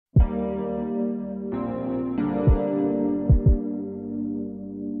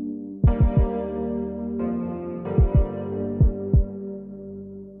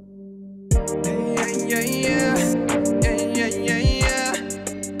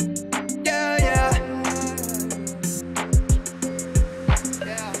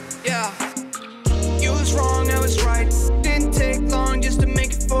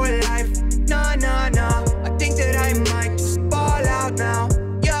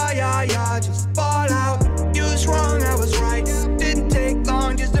yeah, yeah, just fall out. You was wrong, I was right. Didn't take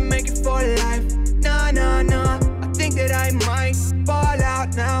long just to make it for life. Nah, nah, nah, I think that I might fall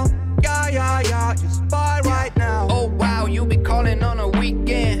out now. Yeah, yeah, yeah, just fall right now. Oh wow, you be calling on a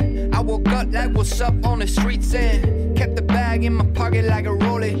weekend. I woke up like what's up on the streets and kept the bag in my pocket like a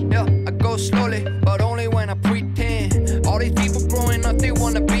rollie. Yeah, I go slowly, but only when I pretend. All these people growing up, they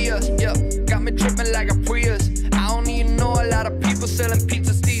wanna be us. Yeah, got me tripping like a Prius. I don't even know a lot of people selling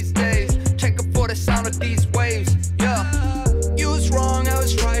pizzas these days. Check up for the sound of these waves. Yeah, you was wrong, I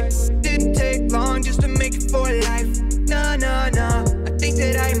was right. Didn't take long just to make it for life. Nah, nah, nah, I think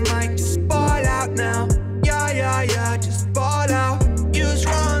that I might just fall out now. Yeah, yeah, yeah, just fall out. You was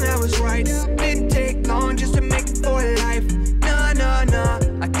wrong, I was right. Didn't take long just to make it for life. Nah, nah, nah,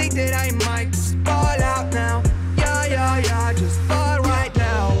 I think that I might just fall out now. Yeah, yeah, yeah, just fall right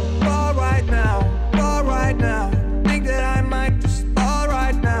now. Fall right now, fall right now. Think that I might just fall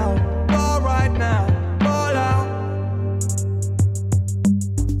right now. Fall right now, fall out.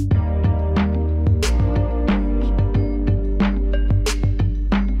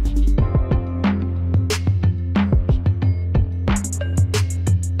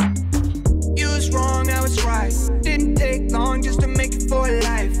 You was wrong, I was right. Didn't take long just to make it for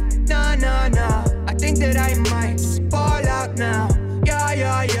life. Nah, nah, nah, I think that I might just fall out now. Yeah,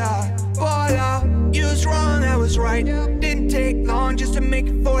 yeah, yeah, fall out. You was wrong, I was right. Didn't take long just to make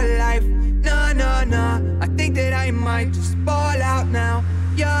it for life. Nah, nah, nah, I think that I might just fall out now.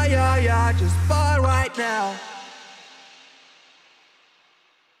 Yeah, yeah, yeah, just fall right now.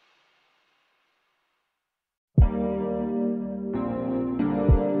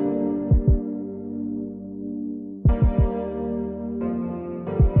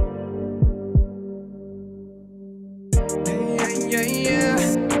 Yeah, yeah, yeah,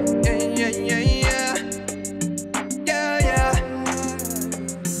 yeah, yeah, yeah, yeah, yeah,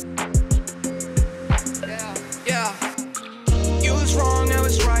 yeah, yeah. You was wrong, I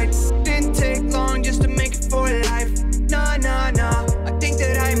was right. Didn't take long just to make it for life. Nah, nah, nah, I think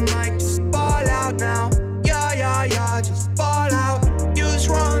that I might just fall out now. Yeah, yeah, yeah, just fall out. You was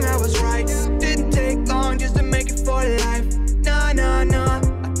wrong, I was right. Didn't take long just to make it for life. Nah, nah, nah,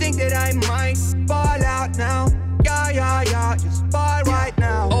 I think that I might fall out now. Yeah, yeah, yeah, just fall right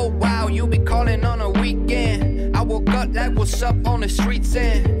now. oh wow, you be calling on a weekend. I woke up like what's up on the streets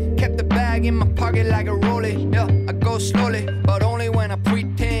and kept the bag in my pocket like a rollie. Yeah, I go slowly, but only when I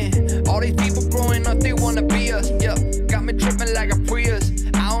pretend. All these people growing up, they wanna be us. Yeah, got me tripping like a Prius.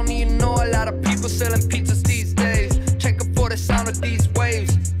 I don't even know a lot of people selling pizzas these days. Check up for the sound of these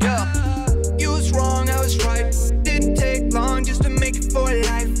waves. Yeah, you was wrong, I was right. Didn't take long just to make it for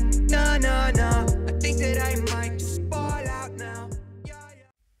life. Nah, nah, nah, I think that I might just fall out now. Yeah, yeah.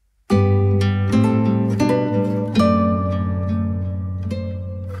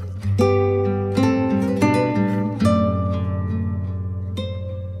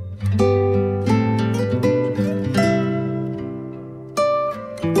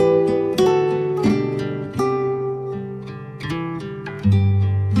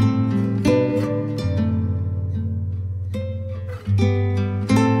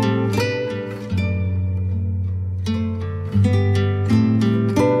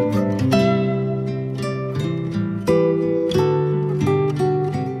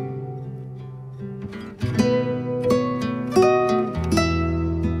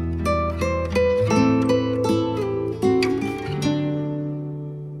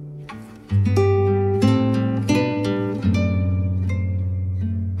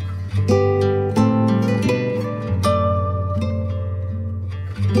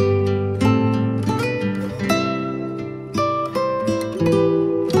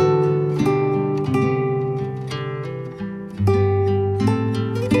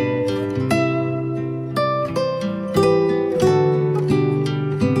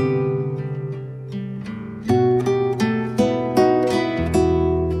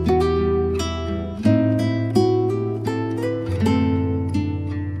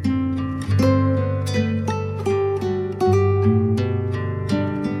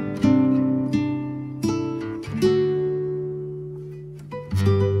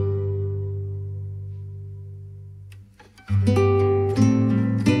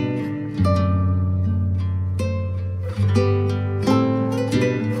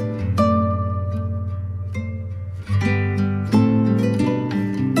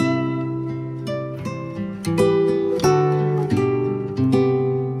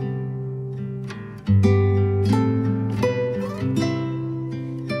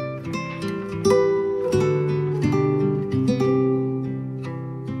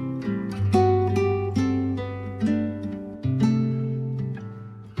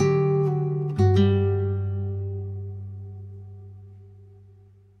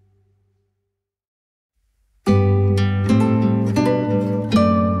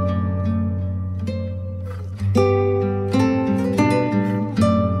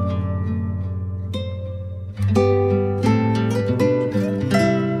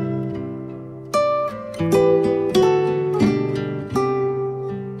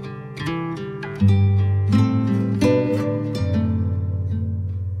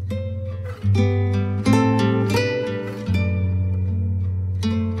 you.